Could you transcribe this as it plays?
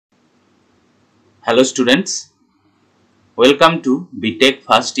Hello students, welcome to BTech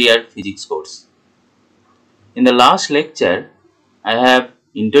first year physics course. In the last lecture, I have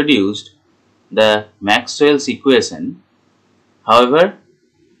introduced the Maxwell's equation. However,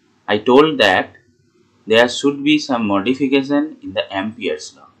 I told that there should be some modification in the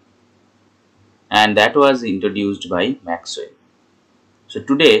Ampere's law, and that was introduced by Maxwell. So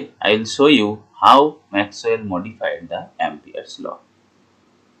today I will show you how Maxwell modified the Ampere's law.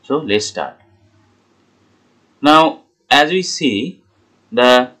 So let's start. Now, as we see,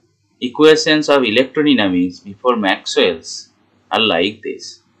 the equations of electrodynamics before Maxwell's are like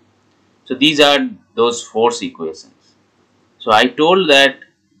this. So these are those force equations. So I told that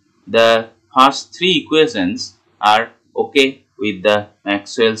the first three equations are okay with the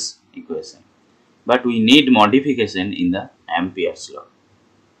Maxwell's equation, but we need modification in the Ampere's law.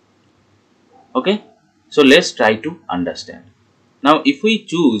 Okay, so let's try to understand. Now if we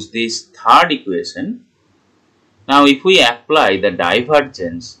choose this third equation, now if we apply the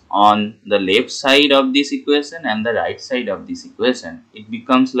divergence on the left side of this equation and the right side of this equation, it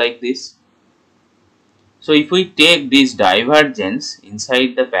becomes like this. So if we take this divergence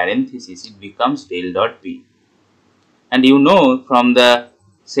inside the parenthesis, it becomes del dot B. And you know from the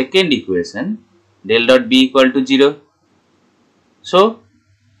second equation, del dot B equal to 0. So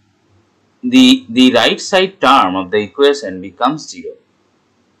the right side term of the equation becomes 0.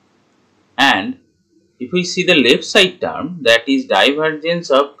 And if we see the left side term, that is divergence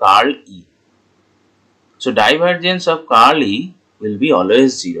of curl E. So divergence of curl E will be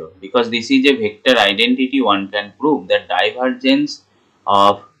always 0, because this is a vector identity. One can prove that divergence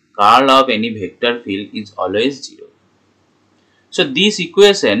of curl of any vector field is always 0. So this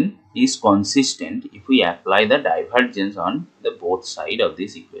equation is consistent if we apply the divergence on the both side of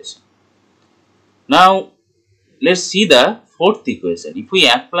this equation. Now let's see the fourth equation. If we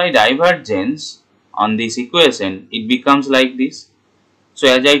apply divergence on this equation, it becomes like this. So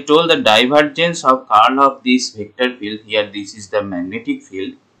as I told, the divergence of curl of this vector field, here this is the magnetic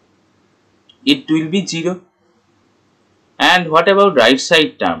field, it will be 0. And what about right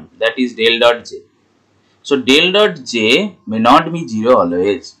side term, that is del dot J? So del dot J may not be 0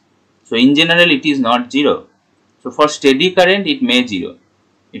 always. So in general it is not 0. So for steady current it may 0,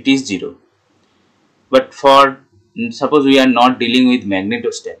 it is 0. But for suppose we are not dealing with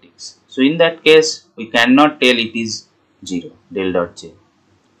magnetostatics, so in that case we cannot tell it is 0, del dot J.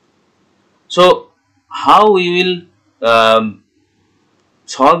 So how we will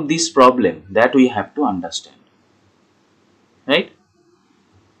solve this problem, that we have to understand, right?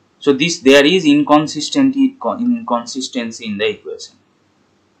 So there is inconsistency in the equation.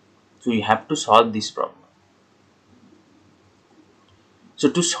 So you have to solve this problem. So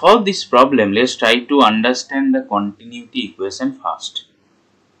to solve this problem, let's try to understand the continuity equation first.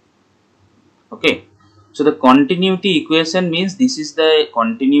 Okay, so the continuity equation means this is the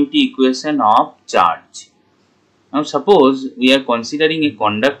continuity equation of charge. Now suppose we are considering a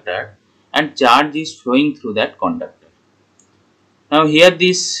conductor and charge is flowing through that conductor. Now here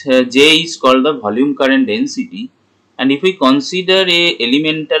this J is called the volume current density, and if we consider a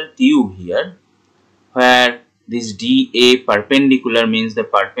elemental tube here where this dA perpendicular means the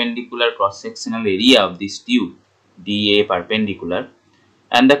perpendicular cross sectional area of this tube, dA perpendicular,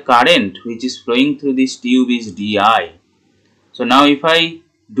 and the current which is flowing through this tube is dI. So now if I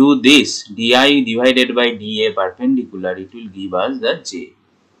do this, dI divided by dA perpendicular, it will give us the J.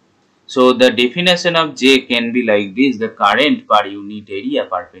 So the definition of J can be like this: the current per unit area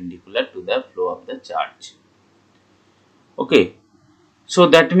perpendicular to the flow of the charge. Okay, so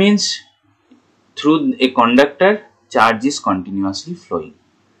that means through a conductor, charge is continuously flowing.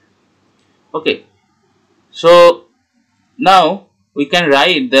 Okay, so now we can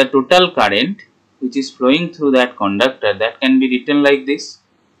write the total current which is flowing through that conductor, that can be written like this.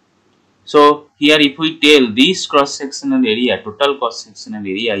 So here if we tell this cross sectional area, total cross sectional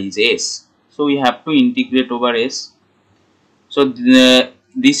area is S, so we have to integrate over S. So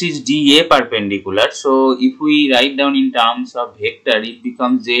this is dA perpendicular, so if we write down in terms of vector, it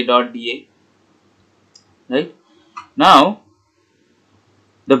becomes J dot dA. Right? Now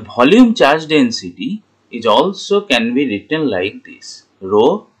the volume charge density is also can be written like this: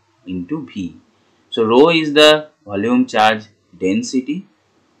 rho into V. So rho is the volume charge density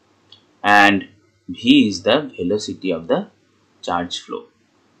and V is the velocity of the charge flow.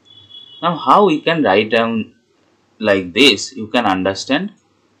 Now how we can write down like this, you can understand.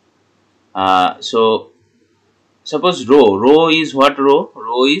 So suppose rho is what?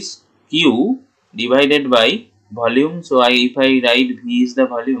 Rho is Q divided by volume. So if I write V is the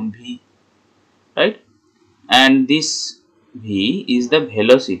volume, V, right, and this V is the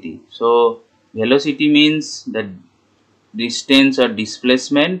velocity. So velocity means the distance or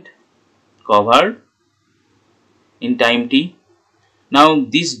displacement covered in time t. Now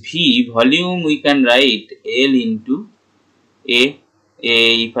this V volume we can write L into A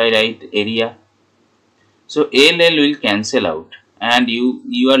if I write area. So L will cancel out and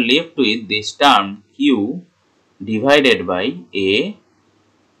you are left with this term Q divided by A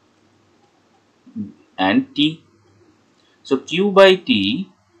and T. So Q by T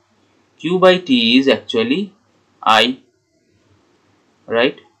is actually I,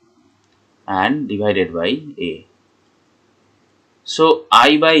 right, and divided by A. So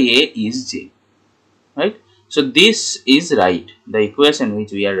I by A is J, right. So this is right. The equation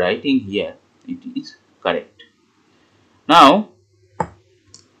which we are writing here, it is correct. Now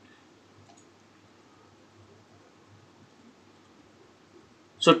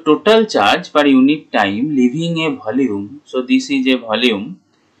so total charge per unit time leaving a volume. So this is a volume.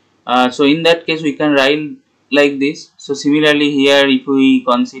 So in that case we can write like this. So similarly here if we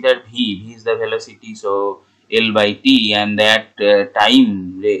consider V is the velocity, so L by T, and that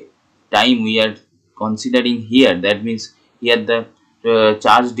time we are considering here, that means here the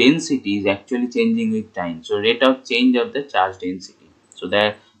charge density is actually changing with time. So rate of change of the charge density. So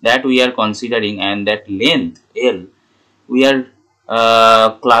that we are considering, and that length L we are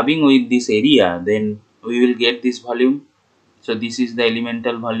clubbing with this area, then we will get this volume. So this is the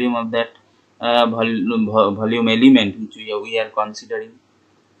elemental volume of that volume element which we are considering,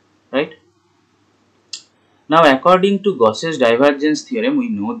 right. Now according to Gauss's divergence theorem, we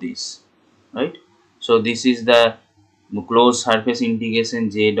know this, right. So this is the closed surface integration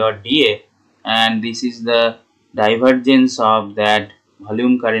J dot dA, and this is the divergence of that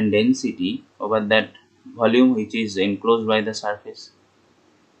volume current density over that volume which is enclosed by the surface.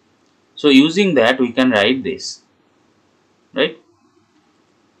 So using that we can write this, right.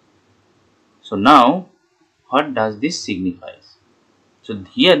 So now what does this signify? So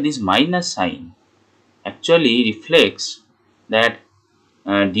here this minus sign actually reflects that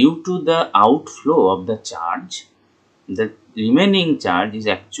due to the outflow of the charge, the remaining charge is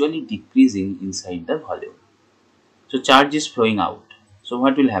actually decreasing inside the volume. So charge is flowing out. So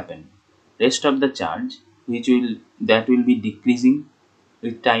what will happen? Rest of the charge that will be decreasing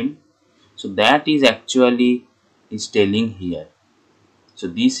with time. So that is actually is telling here. So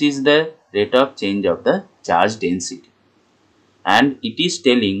this is the rate of change of the charge density, and it is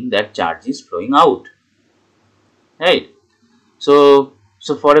telling that charge is flowing out, right. So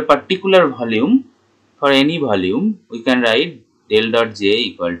for a particular volume, for any volume, we can write del dot J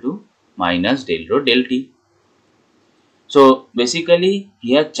equal to minus del rho del T. So basically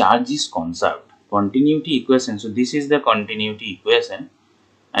here charge is conserved. Continuity equation. So this is the continuity equation,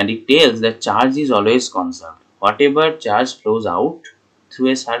 and it tells that charge is always conserved. Whatever charge flows out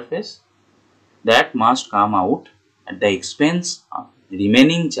through a surface, that must come out at the expense of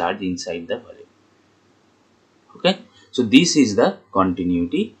remaining charge inside the volume. Okay. So this is the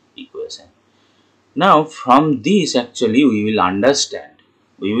continuity equation. Now from this actually we will understand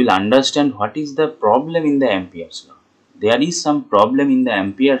what is the problem in the Ampere's law. There is some problem in the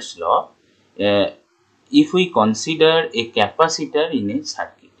Ampere's law if we consider a capacitor in a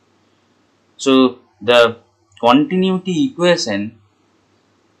circuit. So the continuity equation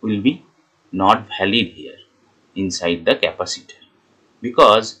will be not valid here inside the capacitor,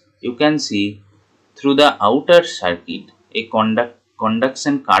 because you can see through the outer circuit a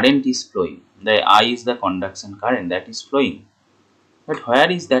conduction current is flowing. The I is the conduction current that is flowing. But where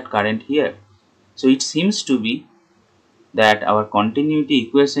is that current here? So it seems to be that our continuity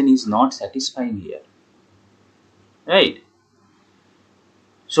equation is not satisfying here, right.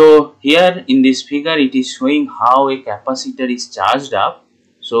 So here in this figure it is showing how a capacitor is charged up.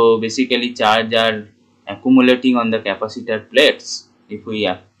 So basically charge are accumulating on the capacitor plates if we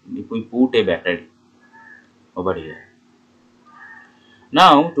put a battery over here.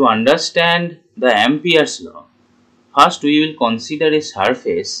 Now to understand the Ampere's law, first we will consider a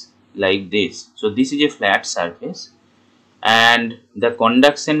surface like this. So this is a flat surface, and the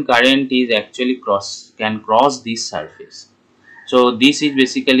conduction current is actually can cross this surface. So this is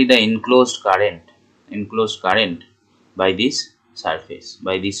basically the enclosed current by this surface,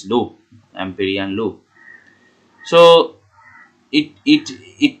 by this loop, Amperean loop. So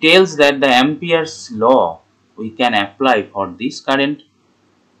it tells that the Ampere's law we can apply for this current,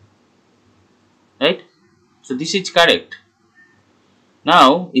 right. So this is correct.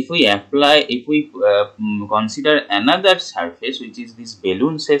 Now if we consider another surface, which is this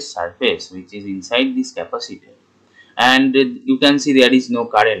balloon shaped surface which is inside this capacitor, and you can see there is no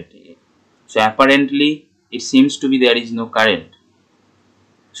current. So apparently it seems to be there is no current.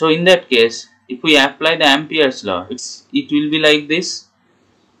 So in that case if we apply the Ampere's law, it will be like this.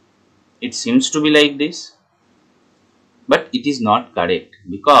 It seems to be like this, but it is not correct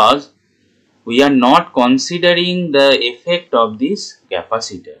because we are not considering the effect of this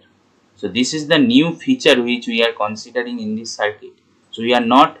capacitor. So this is the new feature which we are considering in this circuit. So we are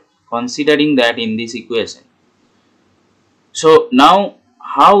not considering that in this equation. So now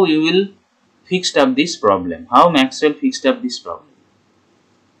how we will fix up this problem? How Maxwell fixed up this problem?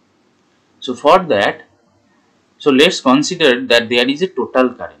 So for that, so let's consider that there is a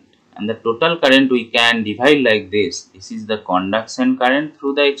total current, and the total current we can divide like this. This is the conduction current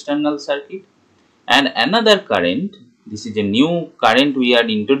through the external circuit, and another current, this is a new current we are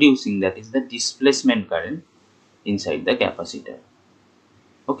introducing, that is the displacement current inside the capacitor.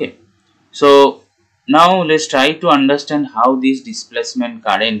 Okay, so now let's try to understand how this displacement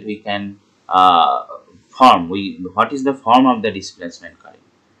current we can form. What is the form of the displacement current?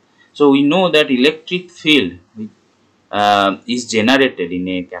 So we know that electric field is generated in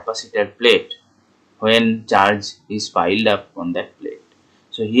a capacitor plate when charge is piled up on that plate.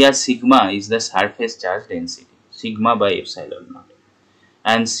 So here sigma is the surface charge density, sigma by epsilon naught,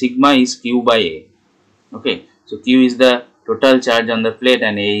 and sigma is Q by A. Okay, so Q is the total charge on the plate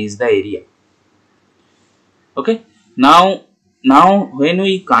and A is the area. Okay, now when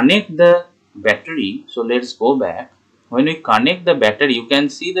we connect the battery, so let's go back. When we connect the battery, you can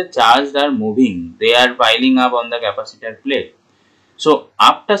see the charges are moving. They are piling up on the capacitor plate. So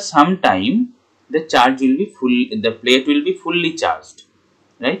after some time, the charge will be full. The plate will be fully charged,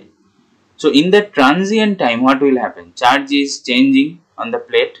 right? So in the transient time, what will happen? Charge is changing on the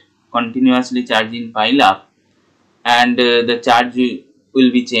plate, continuously charging pile up, and the charge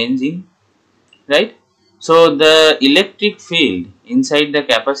will be changing, right? So the electric field inside the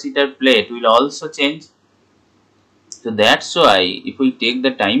capacitor plate will also change. So that's why if we take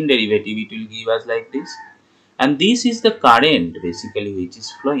the time derivative, it will give us like this. And this is the current basically which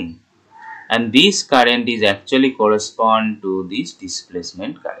is flowing. And this current is actually correspond to this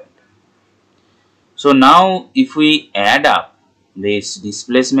displacement current. So now if we add up this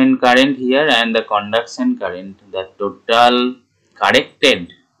displacement current here and the conduction current, the total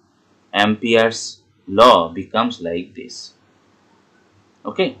corrected Ampere's law becomes like this.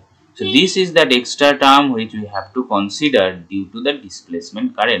 Okay. So this is that extra term which we have to consider due to the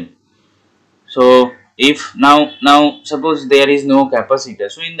displacement current. So if now suppose there is no capacitor,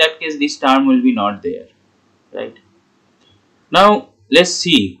 so in that case this term will be not there, right? Now let's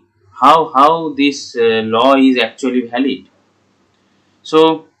see how this law is actually valid.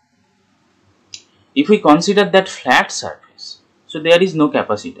 So if we consider that flat surface, so there is no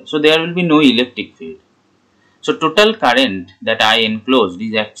capacitor, so there will be no electric field. So total current that I enclosed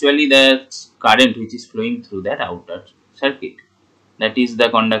is actually the current which is flowing through that outer circuit. That is the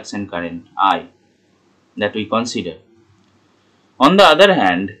conduction current I that we consider. On the other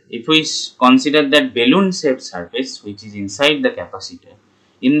hand, if we consider that balloon shaped surface which is inside the capacitor,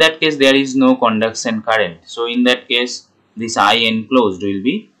 in that case there is no conduction current. So in that case this I enclosed will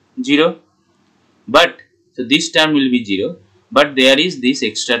be 0. But so this term will be 0. But there is this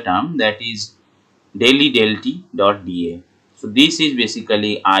extra term that is del E del T dot dA. So this is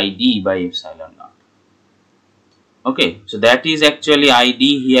basically ID by epsilon naught. Okay, so that is actually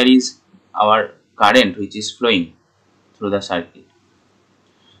ID. Here is our current which is flowing through the circuit.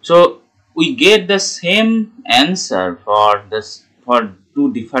 So we get the same answer for this for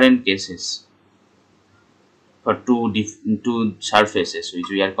two different cases, for two surfaces which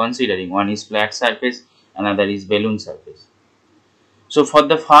we are considering. One is flat surface, another is balloon surface. So for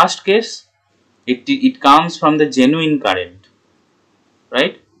the first case, it comes from the genuine current,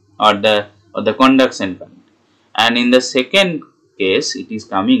 right, or the conduction current, and in the second case it is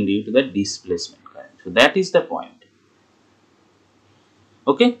coming due to the displacement current. So that is the point.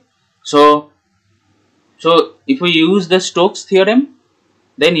 Okay, so if we use the Stokes theorem,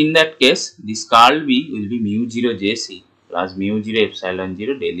 then in that case this curl V will be mu 0 Jc plus mu 0 epsilon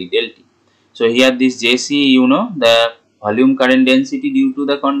 0 del E del T. So here this Jc, you know, the volume current density due to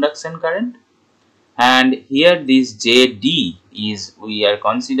the conduction current, and here this Jd is, we are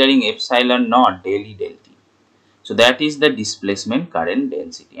considering epsilon naught del E del T. So that is the displacement current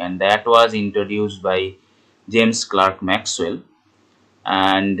density, and that was introduced by James Clerk Maxwell.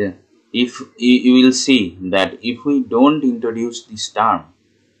 And if you will see that if we don't introduce this term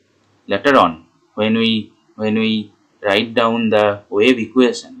later on, when we write down the wave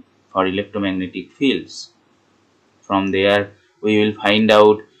equation for electromagnetic fields, from there we will find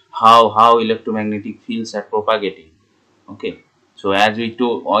out how electromagnetic fields are propagating. Okay, so as we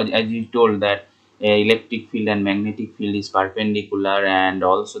told that electric field and magnetic field is perpendicular, and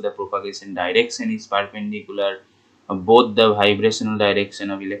also the propagation direction is perpendicular, both the vibrational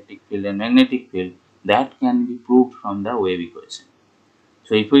direction of electric field and magnetic field, that can be proved from the wave equation.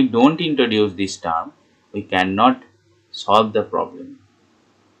 So if we don't introduce this term, we cannot solve the problem.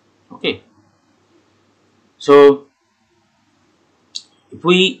 Okay. So if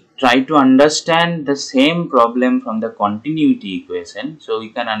we try to understand the same problem from the continuity equation, so we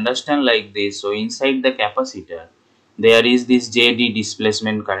can understand like this. So inside the capacitor, there is this JD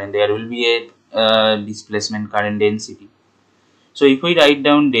displacement current. There will be a displacement current density. So if we write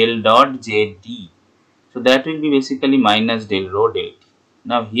down del dot JD, so that will be basically minus del rho del T.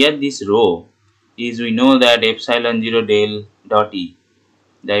 Now here this rho is, we know that epsilon 0 del dot E,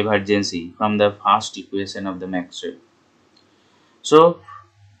 divergency from the first equation of the Maxwell. So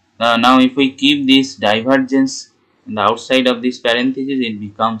now if we keep this divergence in the outside of this parenthesis, it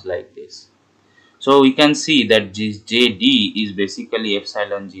becomes like this. So we can see that this JD is basically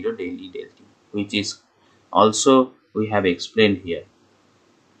epsilon 0 del E del T, which is also we have explained here.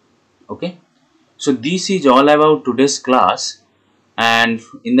 Okay. So this is all about today's class, and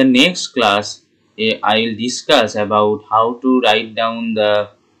in the next class I will discuss about how to write down the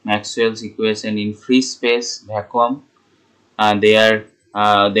Maxwell's equation in free space vacuum, and there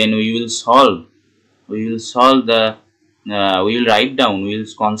then we will write down, we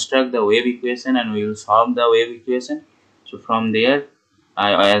will construct the wave equation, and we will solve the wave equation. So from there,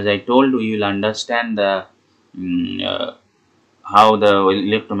 as I told, we will understand the how the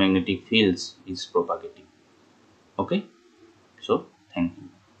electromagnetic fields is propagating. Okay, so thank you.